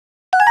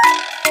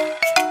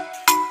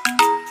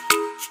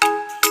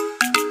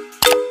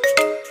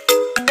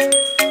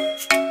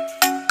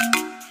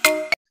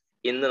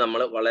ഇന്ന്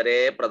നമ്മൾ വളരെ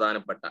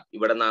പ്രധാനപ്പെട്ട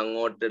ഇവിടെ നിന്ന്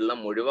അങ്ങോട്ടുള്ള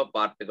മുഴുവൻ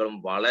പാർട്ടുകളും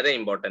വളരെ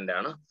ഇമ്പോർട്ടന്റ്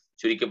ആണ്.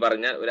 ചുരുക്കി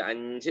പറഞ്ഞാൽ ഒരു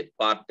 5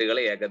 പാർട്ടുകൾ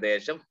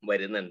ഏകദേശം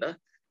വരുന്നുണ്ട്.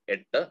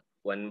 8,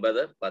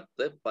 9,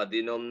 10,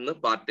 11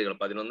 പാർട്ടുകൾ,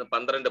 11,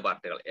 12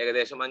 പാർട്ടുകൾ,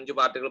 ഏകദേശം 5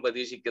 പാർട്ടുകൾ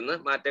പ്രതീക്ഷിക്കുന്ന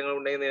മാറ്റങ്ങൾ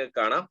ഉണ്ടെങ്കിൽ നിങ്ങൾക്ക്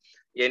കാണാം.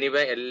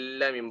 എനിവേ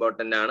എല്ലാം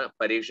ഇമ്പോർട്ടന്റ് ആണ്.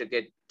 പരീക്ഷയ്ക്ക്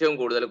ഏറ്റവും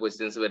കൂടുതൽ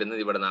ക്വസ്റ്റ്യൻസ്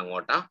വരുന്നത് ഇവിടെ നിന്ന്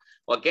അങ്ങോട്ടാ.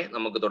 ഓക്കെ,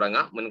 നമുക്ക്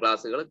തുടങ്ങാം. മുൻ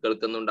ക്ലാസ്സുകൾ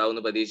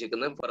കേൾക്കുന്നുണ്ടാവുമെന്ന്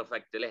പ്രതീക്ഷിക്കുന്നു.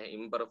 പെർഫെക്റ്റ് അല്ലെ,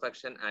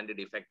 ഇംപെർഫെക്ഷൻ ആൻഡ്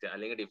ഡിഫെക്ട്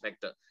അല്ലെങ്കിൽ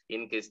ഡിഫെക്ട്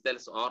ഇൻ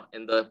ക്രിസ്റ്റൽസ് ഓർ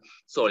എന്ത്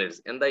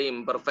സോളിഡ്സ്. എന്താ ഈ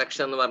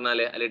ഇംപെർഫെക്ഷൻ എന്ന്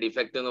പറഞ്ഞാല് അല്ലെ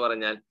ഡിഫെക്ട് എന്ന്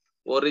പറഞ്ഞാൽ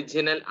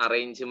ഒറിജിനൽ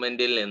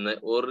അറേഞ്ച്മെന്റിൽ നിന്ന്,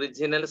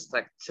 ഒറിജിനൽ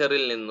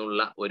സ്ട്രക്ചറിൽ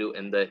നിന്നുള്ള ഒരു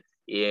എന്ത്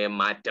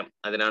മാറ്റം,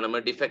 അതിനാണ്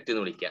നമ്മൾ ഡിഫെക്ട്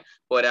എന്ന് വിളിക്കുക.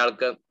 ഇപ്പൊ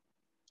ഒരാൾക്ക്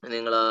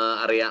നിങ്ങൾ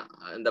അറിയാം,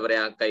 എന്താ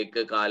പറയാ,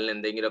 കൈക്ക് കാലിന്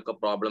എന്തെങ്കിലുമൊക്കെ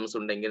പ്രോബ്ലംസ്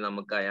ഉണ്ടെങ്കിൽ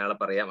നമുക്ക് അയാളെ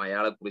പറയാം,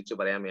 അയാളെ കുറിച്ച്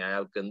പറയാം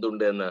അയാൾക്ക്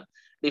എന്തുണ്ട് എന്ന്,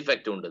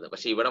 ഡിഫെക്ട് ഉണ്ട്.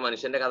 പക്ഷെ ഇവിടെ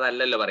മനുഷ്യന്റെ കഥ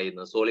അല്ലല്ലോ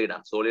പറയുന്നത്.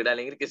 സോളിഡ്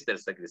അല്ലെങ്കിൽ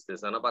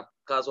ക്രിസ്റ്റൽസ് ആണ്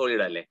പക്കാ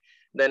സോളിഡ് അല്ലേ.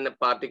 ദെൻ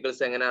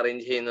പാർട്ടിക്കിൾസ് എങ്ങനെ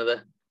അറേഞ്ച് ചെയ്യുന്നത്?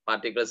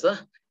 പാർട്ടിക്കിൾസ്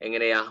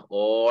എങ്ങനെയാ?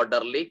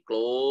 ഓർഡർലി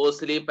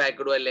ക്ലോസ്ലി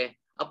പാക്ക്ഡും അല്ലേ.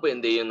 അപ്പൊ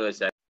എന്ത് ചെയ്യുമെന്ന്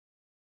വെച്ചാൽ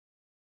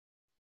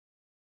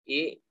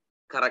ഈ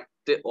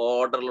കറക്റ്റ്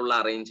ഓർഡറിലുള്ള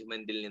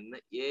അറേഞ്ച്മെന്റിൽ നിന്ന്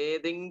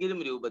ഏതെങ്കിലും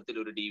രൂപത്തിൽ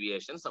ഒരു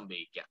ഡീവിയേഷൻ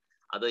സംഭവിക്കുക.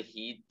 അത്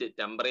ഹീറ്റ്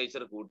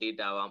ടെമ്പറേച്ചർ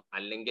കൂട്ടിയിട്ടാവാം,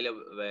 അല്ലെങ്കിൽ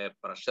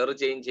പ്രഷർ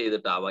ചേഞ്ച്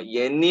ചെയ്തിട്ടാവാം.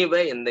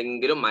 എനിവേ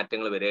എന്തെങ്കിലും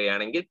മാറ്റങ്ങൾ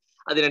വരികയാണെങ്കിൽ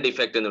അതിനെ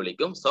ഡിഫെക്ട് എന്ന്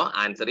വിളിക്കും. So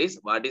answer is,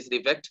 what is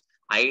defect?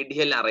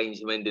 Ideal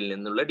അറേഞ്ച്മെന്റിൽ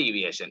നിന്നുള്ള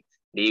deviation.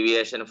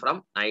 Deviation from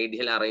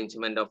ideal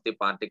arrangement of the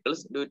particles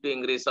due to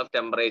increase of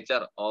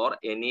temperature or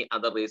any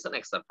other reason,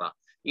 etc.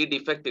 ഈ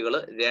ഡിഫക്റ്റുകൾ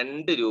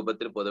 2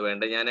 രൂപത്തിൽ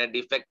പൊതുവേണ്ട. ഞാൻ ആ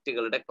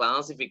ഡിഫക്റ്റുകളുടെ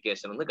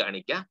ക്ലാസിഫിക്കേഷൻ ഒന്ന്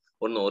കാണിക്കാം,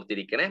 ഒന്ന്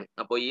ഓർത്തിരിക്കണേ.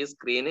 അപ്പോൾ ഈ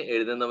സ്ക്രീന്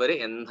എഴുതുന്നവര്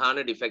എന്താണ്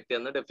ഡിഫക്റ്റ്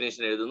എന്ന്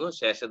ഡെഫിനേഷൻ എഴുതുന്നു.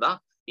 ശേഷത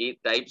ഈ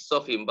ടൈപ്സ്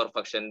ഓഫ്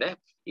ഇംപെർഫെക്ഷന്റെ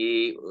ഈ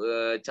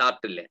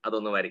ചാർട്ടില്ലേ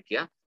അതൊന്ന്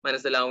വരയ്ക്കുക.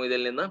 മനസ്സിലാവും.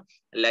 ഇതിൽ നിന്ന്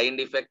ലൈൻ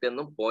ഡിഫെക്ട്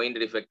എന്നും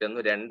പോയിന്റ് ഡിഫെക്ട്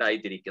എന്നും 2 ആയി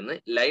തിരിക്കുന്നത്.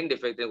 ലൈൻ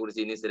ഡിഫെക്റ്റിനെ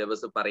കുറിച്ച് ഇനി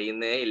സിലബസ്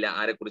പറയുന്നേ ഇല്ല.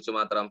 ആരെ കുറിച്ച്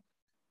മാത്രം?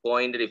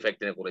 പോയിന്റ്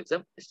ഡിഫെക്റ്റിനെ കുറിച്ച്.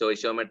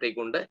 സ്റ്റോയിഷ്യോമെട്രിക്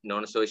ഉണ്ട്,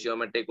 നോൺ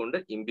സ്റ്റോയിഷ്യോമെട്രിക് ഉണ്ട്,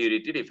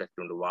 ഇമ്പ്യൂരിറ്റി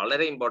ഡിഫെക്ട് ഉണ്ട്.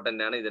 വളരെ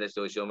ഇമ്പോർട്ടന്റ് ആണ് ഇതിലെ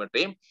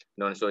സ്റ്റോയിഷ്യോമെട്രിയും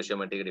നോൺ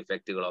സ്റ്റോയിഷ്യോമെട്രിക്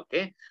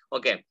ഡിഫെക്റ്റുകളൊക്കെ.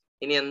 ഓക്കെ,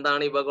 ഇനി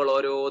എന്താണ് ഇവകൾ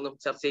ഓരോന്നും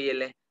ചർച്ച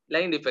ചെയ്യല്ലേ.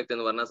 ലൈൻ ഡിഫെക്ട്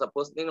എന്ന് പറഞ്ഞാൽ,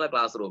 സപ്പോസ് നിങ്ങളെ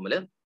ക്ലാസ് റൂമിൽ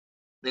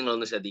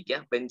നിങ്ങളൊന്ന് ശ്രദ്ധിക്കുക,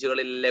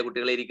 ബെഞ്ചുകളിലല്ലേ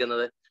കുട്ടികൾ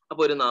ഇരിക്കുന്നത്.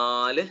 അപ്പൊ ഒരു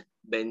 4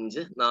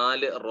 ബെഞ്ച്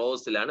 4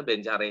 റോസിലാണ്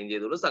ബെഞ്ച് അറേഞ്ച്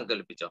ചെയ്തോളൂ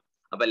സങ്കല്പിച്ചോ.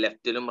 അപ്പൊ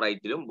ലെഫ്റ്റിലും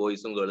റൈറ്റിലും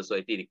ബോയ്സും ഗേൾസും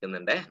ആയിട്ട്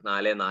ഇരിക്കുന്നുണ്ട്.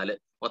 4, 4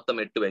 മൊത്തം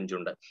 8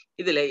 ബെഞ്ചുണ്ട്.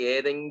 ഇതിലെ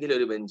ഏതെങ്കിലും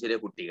ഒരു ബെഞ്ചിലെ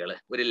കുട്ടികൾ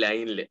ഒരു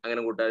ലൈനിൽ,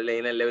 അങ്ങനെ കൂട്ടാതെ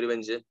ലൈനല്ലേ ഒരു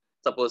ബെഞ്ച്,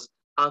 സപ്പോസ്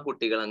ആ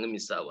കുട്ടികൾ അങ്ങ്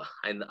മിസ്സാവുക.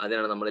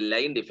 അതിനാണ് നമ്മൾ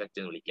ലൈൻ ഡിഫെക്ട്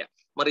എന്ന് വിളിക്കുക.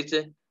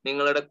 മറിച്ച്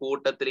നിങ്ങളുടെ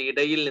കൂട്ടത്തിൽ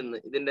ഇടയിൽ നിന്ന്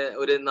ഇതിന്റെ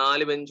ഒരു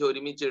 4 ബെഞ്ച്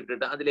ഒരുമിച്ച്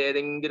ഇട്ടിട്ട്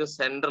അതിലേതെങ്കിലും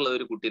സെന്ററിൽ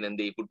ഒരു കുട്ടി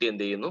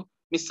എന്ത് ചെയ്യുന്നു?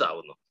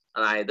 മിസ്സാവുന്നു.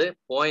 അതായത്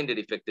പോയിന്റ്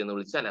ഡിഫെക്ട് എന്ന്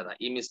വിളിച്ചാൽ അതാ.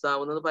 ഈ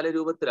മിസ്സാവുന്നത് പല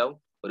രൂപത്തിലാവും.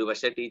 ഒരു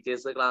പക്ഷേ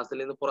ടീച്ചേഴ്സ് ക്ലാസ്സിൽ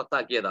നിന്ന്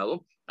പുറത്താക്കിയതാവും,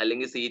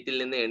 അല്ലെങ്കിൽ സീറ്റിൽ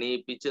നിന്ന്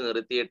എണീപ്പിച്ച്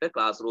നിർത്തിയിട്ട്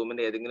ക്ലാസ്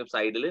റൂമിന്റെ ഏതെങ്കിലും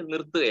സൈഡിൽ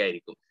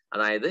നിർത്തുകയായിരിക്കും.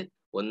 അതായത്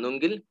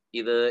ഒന്നുകിൽ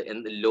ഇത്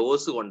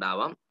ലോസ്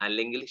കൊണ്ടാവാം,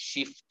 അല്ലെങ്കിൽ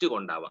ഷിഫ്റ്റ്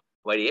കൊണ്ടാവാം.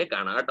 വഴിയെ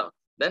കാണാം കേട്ടോ.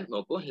 ദെൻ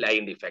നോക്കൂ,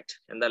 ലൈൻ ഡിഫെക്ട്.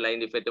 എന്താ ലൈൻ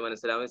ഡിഫെക്ട്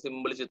മനസ്സിലാവും.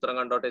 സിമ്പിൾ ചിത്രം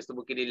കണ്ടോ, ടെക്സ്റ്റ്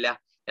ബുക്കിൽ ഇല്ല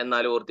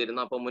എന്നാലും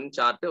ഓർത്തിരുന്നു. അപ്പൊ മുൻ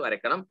ചാർട്ട്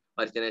വരയ്ക്കണം.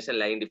 വരച്ചതിന് ശേഷം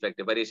ലൈൻ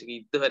ഡിഫെക്ട്. പരീക്ഷയ്ക്ക്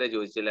ഇതുവരെ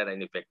ചോദിച്ചില്ല ലൈൻ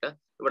ഡിഫെക്ട്.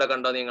 ഇവിടെ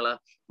കണ്ടോ നിങ്ങൾ,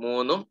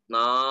 3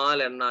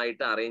 4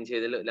 എണ്ണായിട്ട് അറേഞ്ച്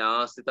ചെയ്തതിൽ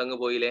ലാസ്റ്റ് തങ്ങ്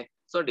പോയില്ലേ.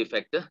 So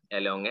defect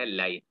along a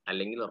line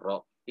അല്ലെങ്കിൽ raw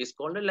is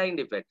called line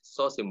defect.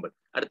 So simple.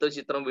 അടുത്ത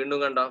ചിത്രം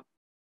വീണ്ടും കണ്ടോ,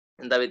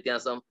 എന്താ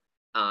വ്യത്യാസം?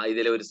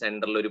 ഇതിലെ ഒരു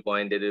സെന്ററിൽ ഒരു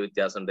പോയിന്റ് ഒരു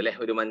വ്യത്യാസം ഉണ്ട് അല്ലെ,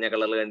 ഒരു മഞ്ഞ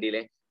കളറിൽ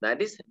കണ്ടില്ലേ.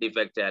 That is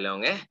defect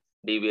along a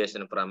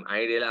deviation from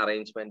ideal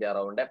arrangement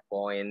around a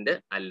point,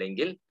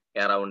 അല്ലെങ്കിൽ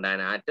around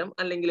an atom,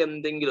 അല്ലെങ്കിൽ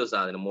എന്തെങ്കിലും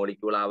സാധനം,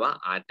 മോളിക്യൂൾ ആവാം,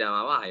 ആറ്റം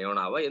ആവാം, അയോൺ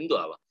ആവാം, എന്തും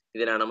ആവാം.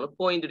 ഇതിനാണ് നമ്മൾ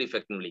പോയിന്റ്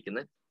ഡിഫെക്ട് എന്ന്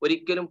വിളിക്കുന്നത്.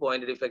 ഒരിക്കലും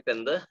പോയിന്റ് ഡിഫെക്ട്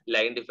എന്ത്,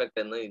 ലൈൻ ഡിഫെക്ട്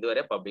എന്ന്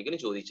ഇതുവരെ പബ്ലിക്കിന്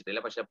ചോദിച്ചിട്ടില്ല.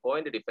 പക്ഷെ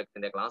പോയിന്റ്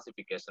ഡിഫെക്ടിന്റെ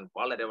ക്ലാസിഫിക്കേഷൻ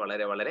വളരെ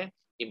വളരെ വളരെ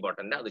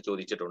ഇമ്പോർട്ടന്റ്, അത്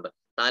ചോദിച്ചിട്ടുണ്ട്.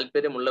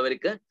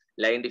 താല്പര്യമുള്ളവർക്ക്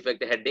line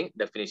defect heading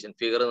definition,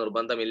 figure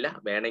നിർബന്ധമില്ല,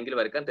 വേണമെങ്കിൽ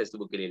വരക്കാൻ ടെക്സ്റ്റ്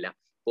ബുക്കിൽ ഇല്ല.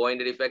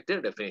 പോയിന്റ് ഡിഫെക്ട്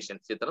ഡെഫിനിഷൻ,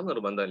 ചിത്രം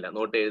നിർബന്ധമില്ല,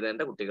 നോട്ട്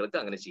എഴുതേണ്ട കുട്ടികൾക്ക്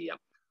അങ്ങനെ ചെയ്യാം.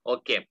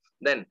 ഓക്കെ,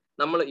 ദെൻ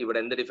നമ്മൾ ഇവിടെ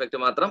എന്ത് ഡിഫെക്ട്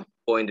മാത്രം?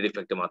 പോയിന്റ്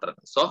ഡിഫെക്ട് മാത്രം.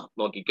 സോ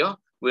നോക്കിക്കോ,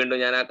 വീണ്ടും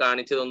ഞാൻ ആ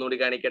കാണിച്ചത് ഒന്നുകൂടി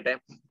കാണിക്കട്ടെ.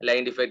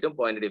 Line ഡിഫെക്റ്റും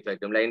point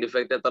ഡിഫെക്റ്റും. ലൈൻ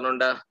ഡിഫെക്ട് എത്ര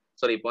ഉണ്ട്?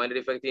 സോറി, പോയിന്റ്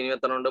ഡിഫെക്ട് ഇനി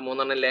എത്ര ഉണ്ട്?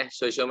 3 അല്ലേ.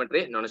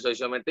 സ്റ്റോയിഷ്യോമെട്രി, നോൺ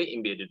സ്റ്റോയിഷ്യോമെട്രി,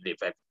 ഇമ്പ്യൂരിറ്റി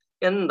ഡിഫെക്ട്.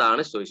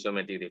 എന്താണ്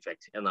സ്റ്റോയിഷ്യോമെട്രിക്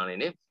ഡിഫെക്ട് എന്നാണ്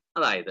ഇനി.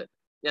 അതായത്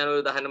ഞാൻ ഒരു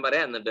ഉദാഹരണം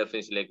പറയാം, എന്നിട്ട്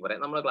ഡെഫിനിഷനിലേക്ക്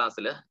പറയാം. നമ്മുടെ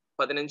ക്ലാസ്സിൽ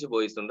 15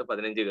 ബോയ്സ് ഉണ്ട്,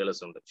 15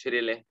 ഗേൾസ് ഉണ്ട്,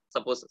 ശരിയല്ലേ?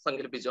 സപ്പോസ്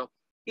സങ്കല്പിച്ചോ.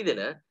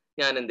 ഇതിന്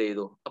ഞാൻ എന്ത്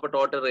ചെയ്തു? അപ്പൊ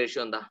ടോട്ടൽ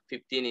റേഷ്യോ എന്താ?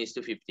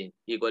 15:15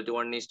 ഈക്വൽ ടു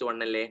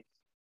 1:1 അല്ലേ?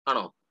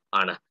 ആണോ?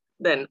 ആണ്.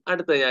 ദെൻ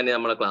അടുത്ത ഞാൻ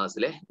നമ്മളെ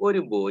ക്ലാസ്സിലെ ഒരു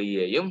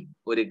ബോയിയെയും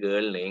ഒരു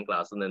ഗേളിനെയും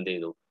ക്ലാസ്സിൽ നിന്ന് എന്ത്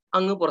ചെയ്തു?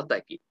 അങ്ങ്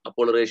പുറത്താക്കി.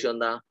 അപ്പോൾ റേഷ്യോ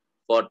എന്താ?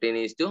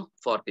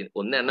 14:14.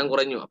 1 എണ്ണം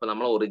കുറഞ്ഞു. അപ്പൊ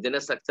നമ്മൾ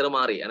ഒറിജിനൽ സ്ട്രക്ചർ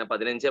മാറി. അങ്ങനെ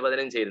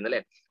 15:15 ആയിരുന്നു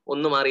അല്ലെ,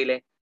 1 മാറിയില്ലേ.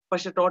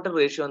 പക്ഷെ ടോട്ടൽ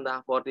റേഷ്യോ എന്താ?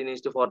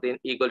 14:14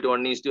 ഈക്വൽ ടു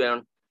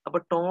 1:1. അപ്പൊ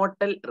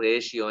ടോട്ടൽ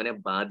റേഷ്യോനെ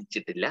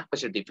ബാധിച്ചിട്ടില്ല,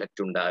 പക്ഷെ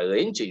ഡിഫെക്ട്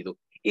ഉണ്ടാകുകയും ചെയ്തു.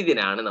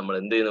 ഇതിനാണ് നമ്മൾ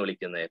എന്ത് എന്ന്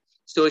വിളിക്കുന്നത്?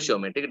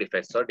 സ്റ്റോയിഷ്യോമെട്രിക്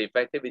defects. Or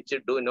defect which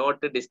do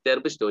not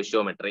disturb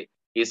സ്റ്റോയിഷ്യോമെട്രി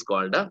is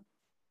called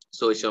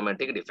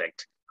സ്റ്റോയിഷ്യോമെട്രിക്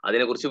defect.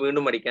 അതിനെക്കുറിച്ച്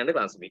വീണ്ടും പഠിക്കേണ്ട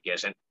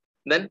classification.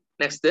 Then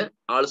next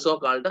also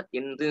called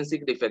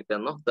intrinsic defect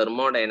എന്നോ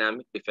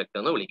തെർമോഡൈനാമിക് ഡിഫെക്ട്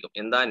എന്നോ വിളിക്കും.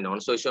 എന്താ നോൺ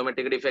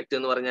സ്റ്റോയിഷ്യോമെട്രിക് ഡിഫെക്ട്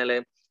എന്ന് പറഞ്ഞാല്?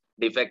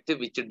 Defect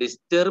which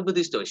disturb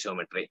the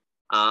സ്റ്റോയിഷ്യോമെട്രി.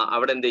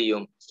 അവിടെ എന്ത്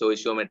ചെയ്യും?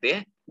 സ്റ്റോയിഷ്യോമെട്രിയെ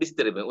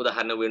ഡിസ്റ്റർബ്.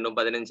 ഉദാഹരണം വീണ്ടും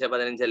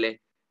 15 അല്ലേ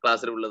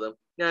ക്ലാസ്സിലുള്ളത്.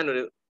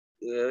 ഞാനൊരു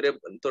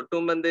തൊട്ടു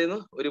മുമ്പ് എന്ത് ചെയ്യുന്നു?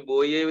 ഒരു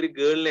ബോയിയെ ഒരു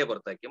ഗേളിനെ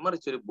പുറത്താക്കി.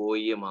 മറിച്ച് ഒരു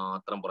ബോയിയെ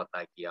മാത്രം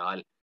പുറത്താക്കിയാൽ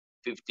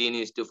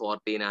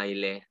 15:14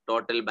 ആയില്ലേ?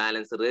 Total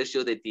balance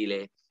ratio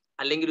തെറ്റിയില്ലേ?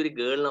 അല്ലെങ്കിൽ ഒരു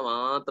ഗേളിനെ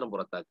മാത്രം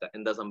പുറത്താക്കുക,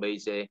 എന്താ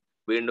സംഭവിച്ചേ?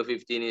 വീണ്ടും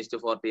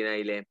 15:14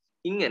 ആയില്ലേ?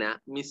 ഇങ്ങനെ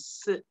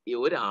മിസ്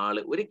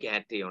ഒരാള് ഒരു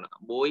കാറ്റയോൺ,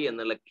 ബോയ്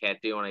എന്നുള്ള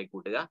കാറ്റയോണായി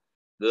കൂട്ടുക,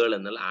 ഗേൾ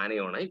എന്നുള്ള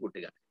ആനയോണായി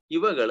കൂട്ടുക.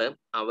 ഇവകള്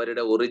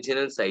അവരുടെ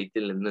ഒറിജിനൽ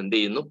സൈറ്റിൽ നിന്ന് എന്ത്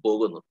ചെയ്യുന്നു?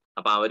 പോകുന്നു.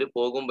 അപ്പൊ അവര്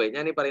പോകുമ്പോ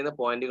ഞാൻ ഈ പറയുന്ന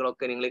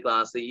പോയിന്റുകളൊക്കെ നിങ്ങൾ ഈ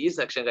ക്ലാസ് ഈ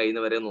സെക്ഷൻ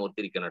കഴിയുന്നവരെ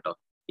ഓർത്തിരിക്കണം കേട്ടോ.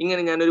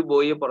 ഇങ്ങനെ ഞാനൊരു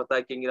ബോയിയെ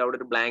പുറത്താക്കിയെങ്കിൽ അവിടെ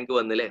ഒരു ബ്ലാങ്ക്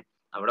വന്നില്ലേ?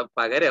 അവിടെ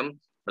പകരം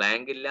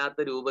ബ്ലാങ്ക്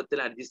ഇല്ലാത്ത രൂപത്തിൽ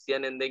അഡ്ജസ്റ്റ്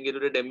ചെയ്യാൻ എന്തെങ്കിലും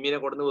ഒരു ഡെമ്മിനെ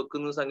കൊടുന്ന്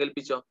വെക്കുന്നു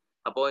സങ്കല്പിച്ചോ.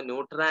 അപ്പോ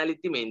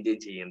ന്യൂട്രാലിറ്റി മെയിൻറ്റെയിൻ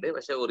ചെയ്യേണ്ടത്,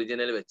 പക്ഷെ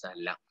ഒറിജിനൽ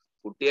വെച്ചല്ല.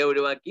 കുട്ടിയെ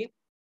ഒഴിവാക്കി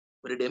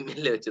ഒരു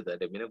ഡെമ്മിനെ വെച്ചത്,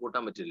 ഡെമ്മിനെ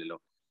കൂട്ടാൻ പറ്റില്ലല്ലോ.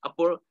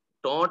 അപ്പോൾ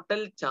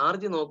ടോട്ടൽ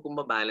ചാർജ്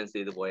നോക്കുമ്പോൾ ബാലൻസ്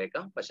ചെയ്ത്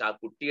പോയേക്കാം, പക്ഷെ ആ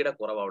കുട്ടിയുടെ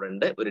കുറവ് അവിടെ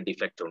ഉണ്ട്, ഒരു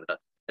ഡിഫക്റ്റ് ഉണ്ട്.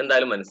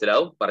 എന്തായാലും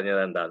മനസ്സിലാവും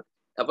പറഞ്ഞത് എന്താണ്.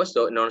 അപ്പൊ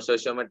നോൺ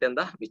സ്റ്റോയിഷ്യോമെട്രി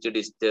എന്താ? Which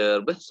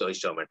disturb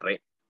സ്റ്റോയിഷ്യോമെട്രി.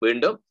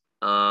 വീണ്ടും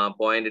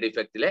പോയിന്റ്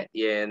ഡിഫക്റ്റിലെ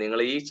നിങ്ങൾ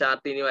ഈ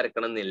ചാർട്ട് ഇനി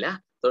വരക്കണം എന്നില്ല.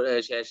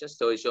 ശേഷം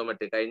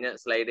സ്റ്റോയിഷ്യോമെട്രി കഴിഞ്ഞ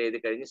സ്ലൈഡ് എഴുതി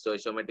കഴിഞ്ഞ്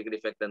സ്റ്റോയിഷ്യോമെട്രിക്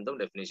ഡിഫെക്ട് എന്തും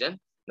ഡെഫിനിഷൻ,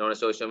 നോൺ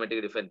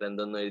സ്റ്റോയിഷ്യോമെട്രിക് ഡിഫെക്ട്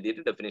എന്തെന്ന്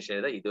എഴുതിയിട്ട് ഡെഫിനിഷൻ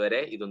എഴുതാം.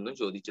 ഇതുവരെ ഇതൊന്നും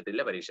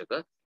ചോദിച്ചിട്ടില്ല പരീക്ഷക്ക്.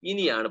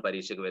 ഇനിയാണ്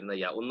പരീക്ഷക്ക്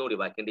വരുന്ന ഒന്നുകൂടി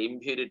ബാക്കിന്റെ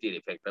ഇംപ്യൂരിറ്റി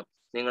ഡിഫെക്ട്.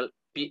 നിങ്ങൾ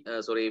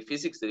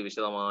ഫിസിക്സിൽ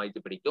വിശദമായിട്ട്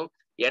പഠിക്കും.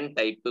 എൻ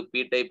ടൈപ്പ്,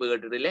 പി ടൈപ്പ്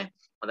കേട്ടിട്ടില്ലേ?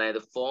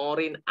 അതായത്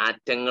ഫോറിൻ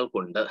ആറ്റങ്ങൾ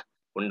കൊണ്ട്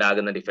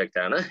ഉണ്ടാകുന്ന ഡിഫെക്ട്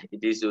ആണ്.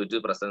 It is due to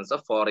presence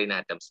of foreign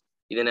atoms.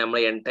 ഇതിനെ നമ്മൾ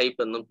എൻ ടൈപ്പ്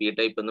എന്നും പി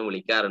ടൈപ്പ് എന്നും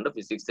വിളിക്കാറുണ്ട്.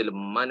 ഫിസിക്സിൽ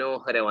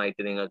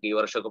മനോഹരമായിട്ട് നിങ്ങൾക്ക് ഈ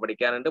വർഷമൊക്കെ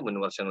പഠിക്കാറുണ്ട്, മുൻ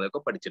വർഷങ്ങളൊക്കെ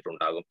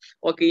പഠിച്ചിട്ടുണ്ടാകും.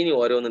 ഓക്കെ, ഇനി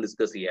ഓരോന്ന്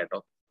ഡിസ്കസ് ചെയ്യാട്ടോ.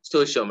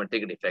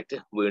 സ്റ്റോയിഷ്യോമെട്രിക് ഡിഫെക്ട്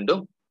വീണ്ടും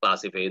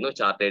ക്ലാസിഫൈ ചെയ്യുന്നു.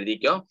 ചാർട്ട്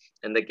എഴുതിക്കോ.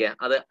 എന്തൊക്കെയാ?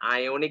 അത്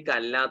അയോണിക്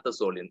അല്ലാത്ത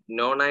സോളിഡ്,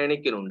 നോൺ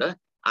അയോണിക്കിനുണ്ട്,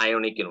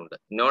 അയോണിക്കിനുണ്ട്.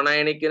 നോൺ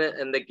അയോണിക്കിന്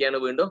എന്തൊക്കെയാണ്?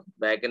 വീണ്ടും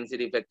വാക്കൻസി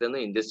ഡിഫെക്ട്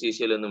എന്നും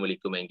ഇന്റർസ്റ്റീഷ്യൽ എന്നും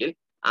വിളിക്കുമെങ്കിൽ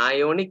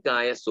അയോണിക്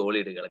ആയ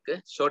സോളിഡുകൾക്ക്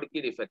ഷോട്ട്കി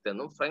ഡിഫെക്ട്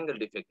എന്നും ഫ്രെങ്കൽ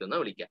ഡിഫെക്ട് എന്നും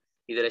വിളിക്കാം.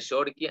 ഇതിലെ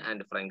ഷോട്ട്കി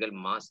ആൻഡ് ഫ്രെങ്കൽ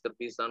മാസ്റ്റർ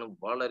പീസ് ആണ്.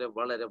 വളരെ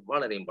വളരെ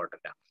വളരെ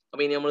ഇമ്പോർട്ടന്റ് ആണ്.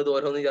 അപ്പൊ ഇനി നമ്മൾ ഇത്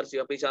ഓരോന്ന് ചർച്ച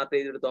ചെയ്യും. അപ്പൊ ഈ ചാർട്ട്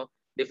എഴുതിയെടുത്തോ,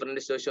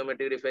 ഡിഫറെന്റ്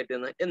സ്റ്റോയിഷ്യോമെട്രിക് ഡിഫെക്ട്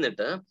എന്ന്.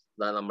 എന്നിട്ട്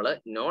നമ്മൾ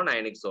നോൺ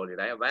അയണിക്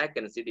സോളിഡ് ആയ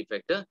വാക്കൻസി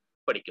ഡിഫെക്ട്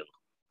പഠിക്കുന്നു.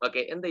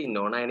 ഓക്കെ, എന്താ ഈ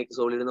നോൺ അയണിക്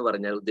സോളിഡ് എന്ന്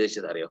പറഞ്ഞാൽ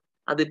ഉദ്ദേശിച്ചത് അറിയോ?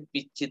 അത്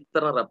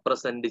ചിത്രം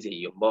റെപ്രസെന്റ്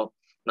ചെയ്യുമ്പോൾ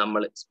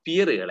നമ്മൾ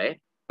സ്പിയറുകളെ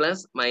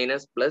plus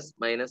minus plus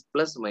minus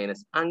plus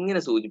minus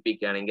അങ്ങനെ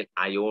സൂചിപ്പിക്കുകയാണെങ്കിൽ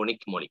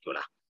അയോണിക്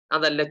മോളിക്യൂളാ.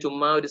 അതല്ല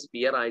ചുമ്മാ ഒരു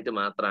സ്പിയർ ആയിട്ട്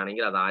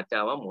മാത്രമാണെങ്കിൽ അത്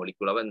ആറ്റാവാം,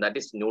 മോളിക്യൂളാവാം, ദാറ്റ്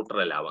ഈസ്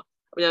ന്യൂട്രൽ ആവാം.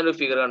 അപ്പൊ ഞാനൊരു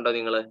ഫിഗർ കണ്ടോ?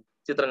 നിങ്ങൾ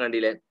ചിത്രം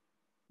കണ്ടില്ലേ?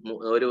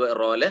 ഒരു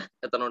റോല്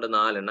എത്ര ഉണ്ട്?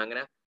 4 എണ്ണം.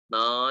 അങ്ങനെ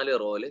 4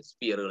 റോല്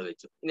സ്പിയറുകൾ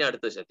വെച്ചു. ഇനി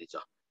അടുത്ത്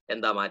ശ്രദ്ധിച്ചോ,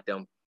 എന്താ മാറ്റം?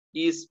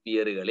 ഈ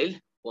സ്പിയറുകളിൽ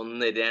 1,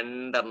 2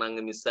 എണ്ണം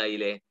അങ്ങ്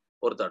മിസ്സായില്ലേ?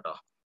 ഓർത്തോട്ടോ.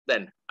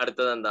 ദെൻ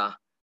അടുത്തത് എന്താ?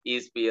 ഈ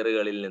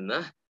സ്പിയറുകളിൽ നിന്ന്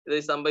ഇത്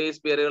സംഭവം ഈ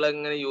സ്പിയറുകൾ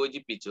എങ്ങനെ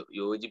യോജിപ്പിച്ചു?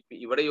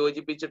 ഇവിടെ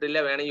യോജിപ്പിച്ചിട്ടില്ല,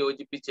 വേണം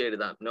യോജിപ്പിച്ച്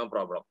എഴുതാം, നോ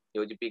പ്രോബ്ലം.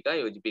 യോജിപ്പിക്കാം,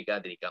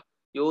 യോജിപ്പിക്കാതിരിക്കാം.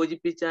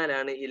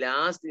 യോജിപ്പിച്ചാലാണ് ഈ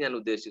ലാസ്റ്റ് ഞാൻ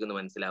ഉദ്ദേശിക്കുന്നത്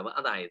മനസ്സിലാവുക.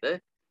 അതായത്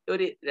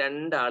ഒരു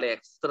 2 ആള്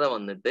എക്സ്ട്രാ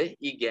വന്നിട്ട്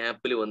ഈ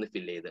ഗ്യാപ്പിൽ വന്ന്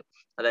ഫില്ല് ചെയ്ത്,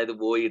 അതായത്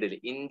വോയിഡിൽ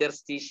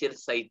ഇന്റർസ്റ്റീഷ്യൽ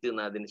സൈറ്റ്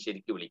എന്ന് അതിന്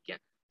ശരിക്കും വിളിക്കാം.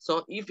 സോ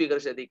ഈ ഫിഗർ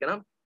ശ്രദ്ധിക്കണം.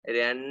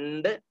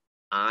 2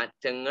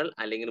 ആറ്റങ്ങൾ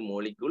അല്ലെങ്കിൽ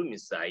മോളിക്യൂൾ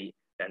മിസ്സായി,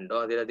 2ഓ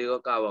അതിലധികമോ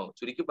ഒക്കെ ആവാം,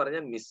 ചുരുക്കി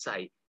പറഞ്ഞാൽ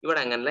മിസ്സായി. ഇവിടെ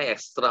അങ്ങനല്ല,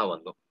 എക്സ്ട്രാ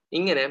വന്നു.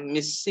 ഇങ്ങനെ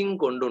മിസ്സിംഗ്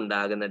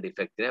കൊണ്ടുണ്ടാകുന്ന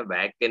ഡിഫെക്റ്റിനെ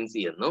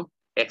വാക്കൻസി എന്നും,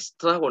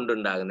 എക്സ്ട്രാ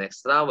കൊണ്ടുണ്ടാകുന്ന,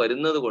 എക്സ്ട്രാ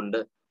വരുന്നത് കൊണ്ട്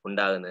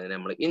ഉണ്ടാകുന്നതിനെ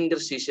നമ്മൾ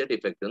ഇന്റർസ്റ്റീഷ്യൽ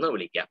ഡിഫെക്ട് എന്ന്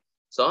വിളിക്കാം.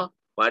 So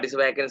what is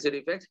vacancy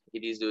defect?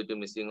 It is due to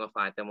missing of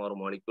atom or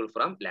molecule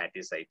from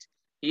lattice site.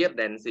 Here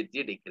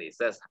density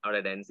decreases. അവിടെ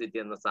ഡെൻസിറ്റി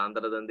എന്ന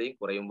സാന്ദ്രത എന്തെയും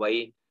കുറയും. വൈ?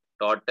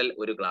 ടോട്ടൽ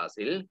ഒരു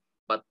ക്ലാസ്സിൽ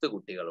 10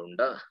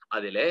 കുട്ടികളുണ്ട്,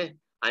 അതിലെ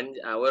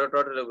ഓരോ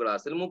ടോട്ടൽ ഒരു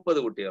ക്ലാസ്സിൽ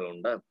 30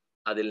 കുട്ടികളുണ്ട്.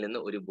 അതിൽ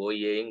നിന്ന് ഒരു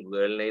ബോയിയെയും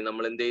ഗേളിനെയും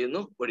നമ്മൾ എന്ത്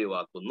ചെയ്യുന്നു?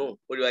 ഒഴിവാക്കുന്നു.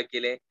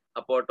 ഒഴിവാക്കിയില്ലേ?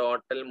 അപ്പോ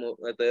ടോട്ടൽ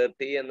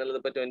 30 എന്നുള്ളത്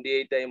ഇപ്പൊ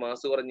 28 ആയി,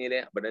 മാസ്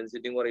കുറഞ്ഞില്ലേ? അപ്പൊ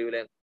ഡെൻസിറ്റിയും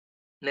കുറയൂലേ?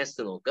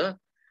 നെക്സ്റ്റ് നോക്ക്.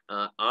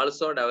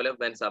 Also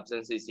develop and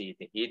substance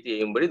heat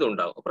ചെയ്യുമ്പോൾ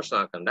ഇതുണ്ടാവും,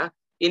 പ്രശ്നമാക്കണ്ട.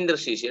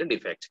 ഇന്റർസ്റ്റീഷ്യൽ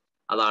ഡിഫെക്ട്,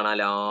 അതാണ് ആ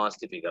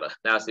last figure.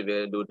 Last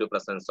figure due to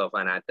presence of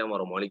an atom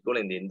or molecule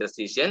in the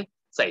interstitial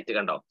site.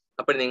 കണ്ടോ?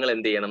 അപ്പോൾ നിങ്ങൾ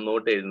എന്ത് ചെയ്യണം?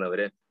 നോട്ട്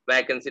എഴുതുന്നവര്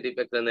വാക്കൻസി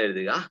ഡിഫെക്ട് എന്ന്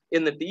എഴുതുക.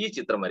 എന്നിട്ട് ഈ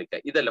ചിത്രം വരയ്ക്കുക.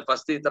 ഇതല്ല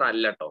ഫസ്റ്റ് ചിത്രം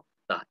അല്ല കേട്ടോ,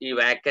 ഈ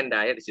വാക്കന്റ്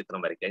ആയ ഒരു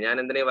ചിത്രം വരയ്ക്കുക. ഞാൻ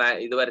എന്തിനാ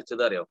ഇത്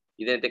വരച്ചത് അറിയോ?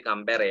 ഇതിനായിട്ട്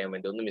കമ്പയർ ചെയ്യാൻ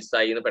വേണ്ടി, ഒന്ന്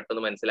മിസ്സായി എന്ന്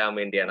പെട്ടെന്ന് മനസ്സിലാവാൻ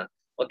വേണ്ടിയാണ്.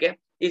 ഓക്കെ,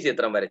 ഈ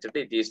ചിത്രം വരച്ചിട്ട്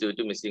it is due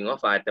to missing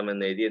of atom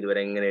എന്ന് എഴുതി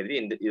ഇതുവരെ എങ്ങനെ എഴുതി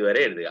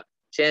ഇതുവരെ എഴുതുക.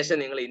 ശേഷം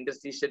നിങ്ങൾ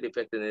ഇന്റർസ്റ്റീഷ്യൽ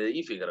ഡിഫെക്ട് ഈ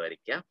ഫിഗർ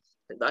വരയ്ക്കുക.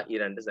 എന്താ ഈ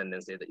 2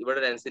 സെന്റൻസ് ചെയ്ത് ഇവിടെ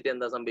ഡെൻസിറ്റി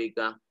എന്താ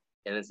സംഭവിക്കുക?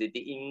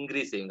 ഡെൻസിറ്റി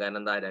ഇൻക്രീസ് ചെയ്യും. കാരണം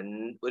എന്താ?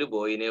 ഒരു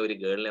ബോയിനെ ഒരു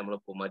ഗേളിനെ നമ്മൾ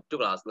മറ്റു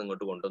ക്ലാസ്സിൽ നിന്ന്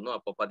ഇങ്ങോട്ട് കൊണ്ടുവന്നു.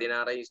 അപ്പൊ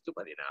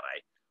 16:16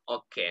 ആയി.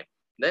 Okay,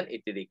 then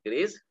it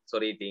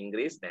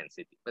increase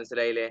density.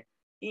 മനസ്സിലായില്ലേ?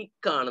 ഈ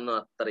കാണുന്ന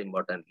അത്ര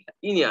ഇമ്പോർട്ടന്റ് ഇല്ല,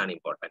 ഇനിയാണ്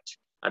ഇമ്പോർട്ടന്റ്.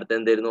 അടുത്ത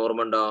എന്തായിരുന്നു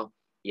ഓർമ്മ ഉണ്ടോ?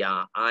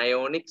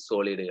 അയോണിക്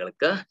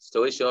സോളിഡുകൾക്ക്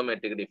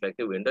സ്റ്റോയിഷ്യോമെട്രിക്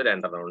ഡിഫെക്ട് വീണ്ടും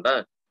 2 എണ്ണം ഉണ്ട്,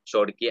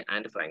 ഷോട്ട്കി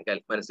ആൻഡ് ഫ്രെങ്കൽ.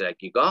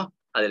 മനസ്സിലാക്കിക്കോ.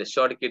 അതിൽ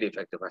ഷോർട്ട്കി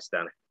ഡിഫക്ട് ഫസ്റ്റ്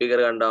ആണ്. ഫിഗർ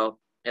കണ്ടോ?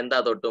 എന്താ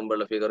തൊട്ട്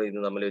മുമ്പുള്ള ഫിഗർ ഇത്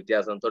തമ്മിൽ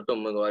വ്യത്യാസം? തൊട്ട്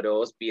മുമ്പ് ഓരോ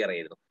സ്പിയർ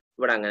ആയിരുന്നു.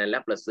 ഇവിടെ അങ്ങനെയല്ല,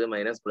 പ്ലസ്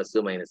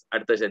മൈനസ്.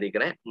 അടുത്ത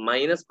ശ്രദ്ധിക്കണേ,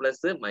 മൈനസ്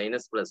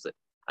പ്ലസ്.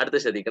 അടുത്ത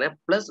ശ്രദ്ധിക്കണേ,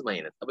 പ്ലസ്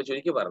മൈനസ്. അപ്പൊ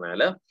ചുരുക്കി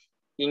പറഞ്ഞാല്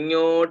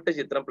ഇങ്ങോട്ട്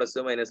ചിത്രം പ്ലസ്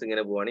മൈനസ്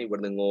ഇങ്ങനെ പോവാണെങ്കിൽ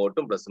ഇവിടുന്ന്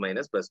ഇങ്ങോട്ടും പ്ലസ്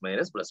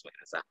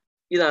മൈനസ്.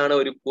 ഇതാണ്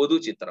ഒരു പൊതു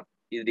ചിത്രം,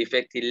 ഇത്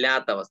ഡിഫക്റ്റ്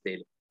ഇല്ലാത്ത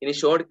അവസ്ഥയിൽ. ഇനി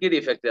ഷോർട്ട്കി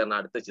ഡിഫക്ട് പറഞ്ഞ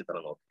അടുത്ത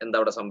ചിത്രം നോക്ക്. എന്താ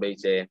ഇവിടെ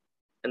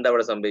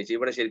സംഭവിച്ചേ?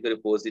 ഇവിടെ ശരിക്കും ഒരു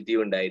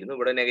പോസിറ്റീവ് ഉണ്ടായിരുന്നു,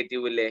 ഇവിടെ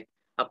നെഗറ്റീവ് ഇല്ലേ?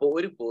 അപ്പൊ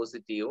ഒരു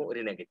പോസിറ്റീവും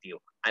ഒരു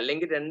നെഗറ്റീവും,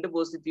 അല്ലെങ്കിൽ രണ്ട്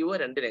പോസിറ്റീവോ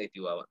രണ്ട്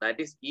നെഗറ്റീവോ ആവാം.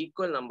 That is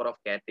equal number of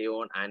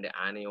cation and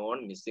anion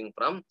missing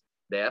from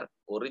their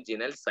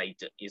original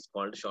site is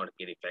called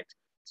Schottky defect.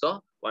 So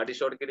what is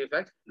Schottky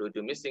defect? Due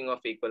to missing of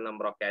equal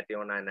number of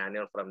cation and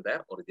anion from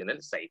their original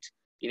site.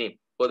 ഇനി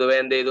പൊതുവെ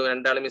എന്ത് ചെയ്തു?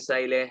 രണ്ടാൾ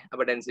മിസ്സായില്ലേ?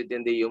 അപ്പൊ density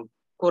എന്ത് ചെയ്യും?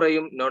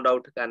 കുറയും, no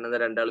doubt. കാരണം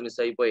രണ്ടാൾ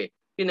മിസ്സായി പോയി.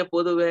 പിന്നെ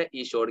പൊതുവെ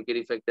ഈ Schottky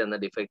defect എന്ന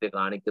ഡിഫക്റ്റ്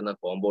കാണിക്കുന്ന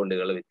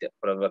കോമ്പൗണ്ടുകൾ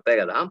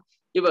പ്രത്യേകത,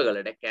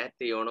 ഇവകളുടെ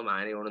കാറ്റയോണും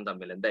ആനയോണും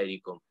തമ്മിൽ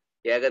എന്തായിരിക്കും?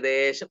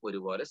 ഏകദേശം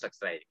ഒരുപോലെ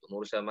സ്ട്രക്ചർ ആയിരിക്കും.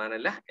 100%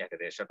 അല്ല,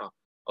 ഏകദേശം കേട്ടോ.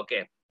 ഓക്കെ,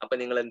 അപ്പൊ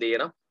നിങ്ങൾ എന്ത്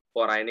ചെയ്യണം?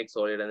 ഫോർ അയണിക്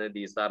സോളിഡ് എന്ന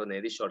ദീസ് ആർ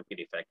എഴുതി Schottky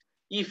defect.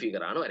 ഈ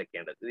ഫിഗർ ആണ്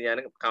വരയ്ക്കേണ്ടത്. ഇത് ഞാൻ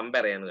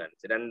കമ്പയർ ചെയ്യാൻ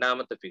കാണിച്ചു.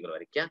 രണ്ടാമത്തെ ഫിഗർ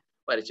വരയ്ക്കുക.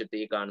 വരച്ചിട്ട്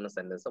ഈ കാണുന്ന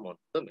സെന്റൻസ്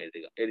മൊത്തം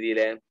എഴുതുക.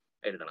 എഴുതിയില്ലേ?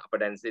 എഴുതണം. അപ്പൊ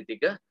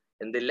ഡെൻസിറ്റിക്ക്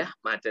എന്തില്ല?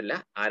 മാറ്റല്ല.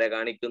 ആരെ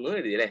കാണിക്കുന്നു?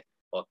 എഴുതിയില്ലേ?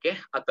 ഓക്കെ,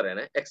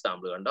 അത്രയാണ്.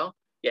 എക്സാമ്പിൾ കണ്ടോ?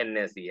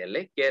 NaCl,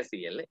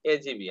 KCl,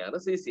 AgBr,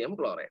 CCM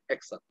chloride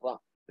etcetera.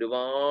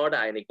 ഒരുപാട്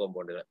അയണിക്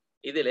കോമ്പൗണ്ടുകൾ.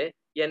 ഇതില്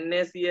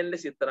NaCl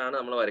ചിത്രമാണ്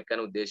നമ്മൾ വരയ്ക്കാൻ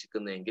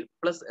ഉദ്ദേശിക്കുന്നതെങ്കിൽ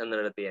പ്ലസ്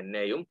എന്നിടത്ത്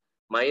Naയും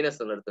മൈനസ്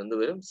എന്നിടത്ത് എന്ത്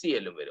വരും?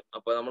 CLഉം വരും.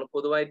 അപ്പൊ നമ്മൾ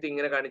പൊതുവായിട്ട്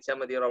ഇങ്ങനെ കാണിച്ചാൽ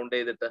മതി, റൗണ്ട്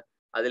ചെയ്തിട്ട്.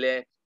 അതിലെ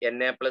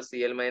Na പ്ലസ്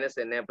CL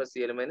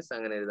മൈനസ്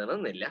അങ്ങനെ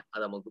എഴുതണമെന്നില്ല.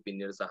 അത് നമുക്ക്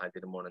പിന്നീട്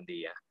സാഹചര്യം പോകണം എന്ത്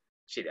ചെയ്യാം,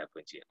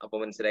 ശരിയാക്കുകയും ചെയ്യാം. അപ്പൊ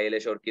മനസ്സിലായില്ലേ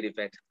Schottky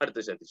defect?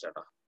 അടുത്ത്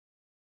ശ്രദ്ധിച്ചോട്ടോ.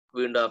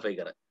 വീണ്ടും ആ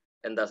ഫിഗർ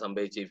എന്താ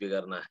സംഭവിച്ച? ഈ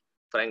ഫിഗറിന്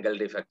ഫ്രെങ്കൽ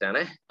ഡിഫക്റ്റ്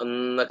ആണ്.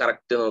 ഒന്ന്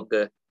കറക്റ്റ്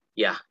നോക്ക്.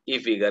 ഈ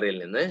ഫിഗറിൽ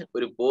നിന്ന്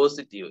ഒരു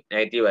പോസിറ്റീവ്,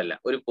 നെഗറ്റീവ് അല്ല,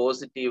 ഒരു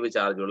പോസിറ്റീവ്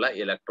ചാർജുള്ള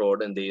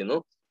ഇലക്ട്രോഡ് എന്ത് ചെയ്യുന്നു?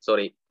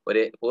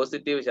 ഒരു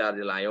പോസിറ്റീവ്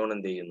ചാർജുള്ള അയോൺ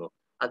എന്ത് ചെയ്യുന്നു?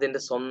 അതിന്റെ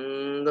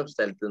സ്വന്തം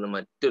സ്ഥലത്ത് നിന്ന്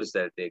മറ്റൊരു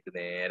സ്ഥലത്തേക്ക്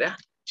നേരെ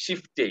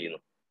ഷിഫ്റ്റ് ചെയ്യുന്നു.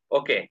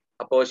 ഓക്കെ,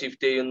 അപ്പോ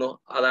ഷിഫ്റ്റ് ചെയ്യുന്നു,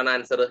 അതാണ്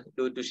answer.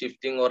 Due to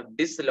shifting or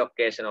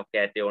dislocation of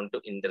cation to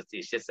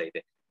ഇന്റർസ്റ്റീഷ്യസ്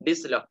site.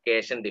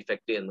 Dislocation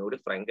defect എന്നുകൂടി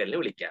ഫ്രെങ്കലിന്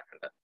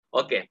വിളിക്കാറുണ്ട്.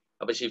 ഓക്കെ,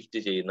 അപ്പൊ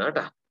ഷിഫ്റ്റ് ചെയ്യുന്ന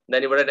കേട്ടാ.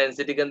 then ഇവിടെ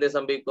ഡെൻസിറ്റിക്ക് എന്ത്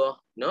സംഭവിക്കോ?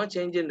 No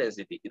change in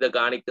density. ഇത്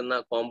കാണിക്കുന്ന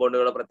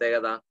കോമ്പൗണ്ടുകളുടെ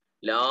പ്രത്യേകത,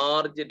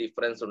 ലാർജ്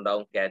ഡിഫറൻസ്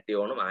ഉണ്ടാവും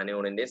കാറ്റയോണും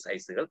ആനയോണിന്റെ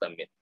സൈസുകൾ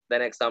തമ്മിൽ.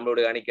 then എക്സാമ്പിൾ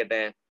ഇവിടെ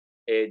കാണിക്കട്ടെ.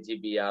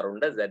 AgBr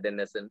ഉണ്ട്,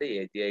 ZnS ഉണ്ട്,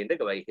 AgI ഉണ്ട്.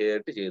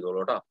 വൈകേട്ട് ചെയ്തോളൂ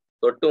കേട്ടോ.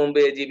 തൊട്ട് മുമ്പ്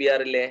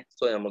AgBr ഇല്ലേ?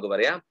 സോ നമുക്ക്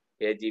പറയാം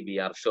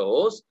AgBr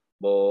shows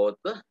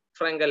both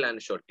ഫ്രെങ്കൽ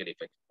and Schottky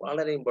defect.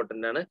 വളരെ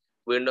ഇമ്പോർട്ടന്റ് ആണ്.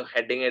 വീണ്ടും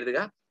ഹെഡിങ് എഴുതുക,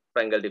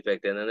 ഫ്രെങ്കൽ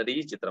ഡിഫക്റ്റ്. എന്നിട്ട്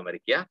ഈ ചിത്രം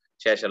വരയ്ക്കുക,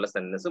 ശേഷമുള്ള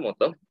സെന്റൻസ്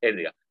മൊത്തം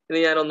എഴുതുക. ഇത്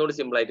ഞാൻ ഒന്നുകൂടി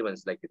സിമ്പിൾ ആയിട്ട്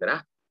മനസ്സിലാക്കി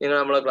തരാം. നിങ്ങൾ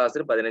നമ്മളെ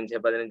ക്ലാസ്സിൽ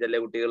 15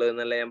 കുട്ടികൾ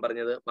എന്നല്ല ഞാൻ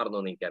പറഞ്ഞത്, മറന്നോ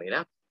എനിക്കറിയില്ല.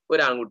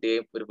 ഒരു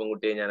ആൺകുട്ടിയെയും ഒരു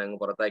പെൺകുട്ടിയെയും ഞാൻ അങ്ങ്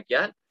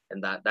പുറത്താക്കിയാൽ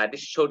എന്താ? That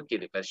is Schottky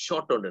defect.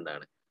 Short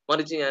കൊണ്ടുണ്ടാണ്.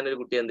 മറിച്ച് ഞാനൊരു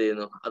കുട്ടി എന്ത്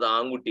ചെയ്യുന്നു? അത്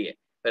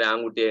ഒരു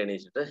ആൺകുട്ടിയെ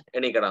എണീച്ചിട്ട്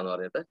എണീക്കടാന്ന്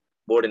പറഞ്ഞിട്ട്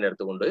ബോർഡിന്റെ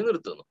അടുത്ത് കൊണ്ടുപോയി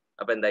നിർത്തുന്നു.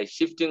 അപ്പൊ എന്തായി?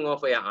 ഷിഫ്റ്റിംഗ്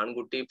ഓഫ് എ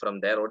ആൺകുട്ടി from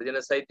their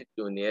original site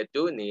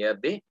to near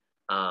the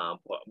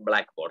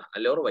black board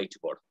അല്ലെങ്കിൽ white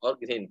board or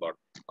green board.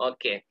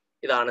 Okay,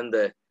 ഇതാണ്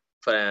എന്ത്?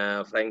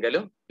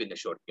 ഫ്രെങ്കലും പിന്നെ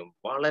ഷോർട്ട്ക്കും.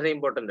 വളരെ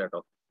ഇമ്പോർട്ടന്റ്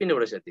കേട്ടോ. പിന്നെ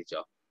ഇവിടെ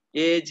ശ്രദ്ധിച്ചോ,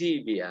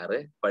 AgBr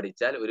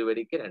പഠിച്ചാൽ ഒരു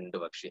വരിക്ക് രണ്ട്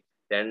പക്ഷി,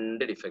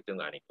 രണ്ട് ഡിഫക്റ്റും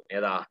കാണിക്കും.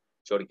 ഏതാ?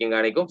 Schottky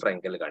കാണിക്കും,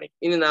 ഫ്രെങ്കൽ കാണിക്കും.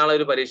 ഇനി നാളെ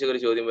ഒരു പരീക്ഷയ്ക്ക്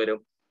ഒരു ചോദ്യം വരും,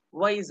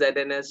 why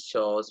ZnS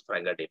shows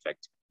Frenkel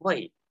defect? Why?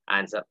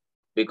 Answer: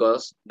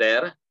 because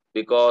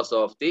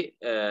of the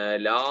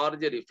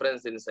large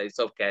difference in size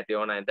of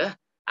cation and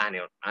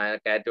anion.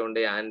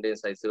 കാറ്റയോണിന്റെ ആനിന്റെ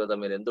സൈസുകൾ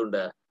തമ്മിൽ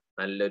എന്തുണ്ട്?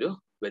 നല്ലൊരു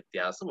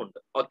വ്യത്യാസമുണ്ട്.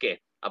 ഓക്കെ,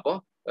 അപ്പോ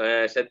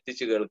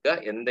ശ്രദ്ധിച്ചു കേൾക്കുക.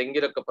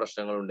 എന്തെങ്കിലുമൊക്കെ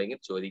പ്രശ്നങ്ങൾ ഉണ്ടെങ്കിൽ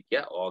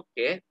ചോദിക്കുക.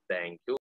 Okay, thank you.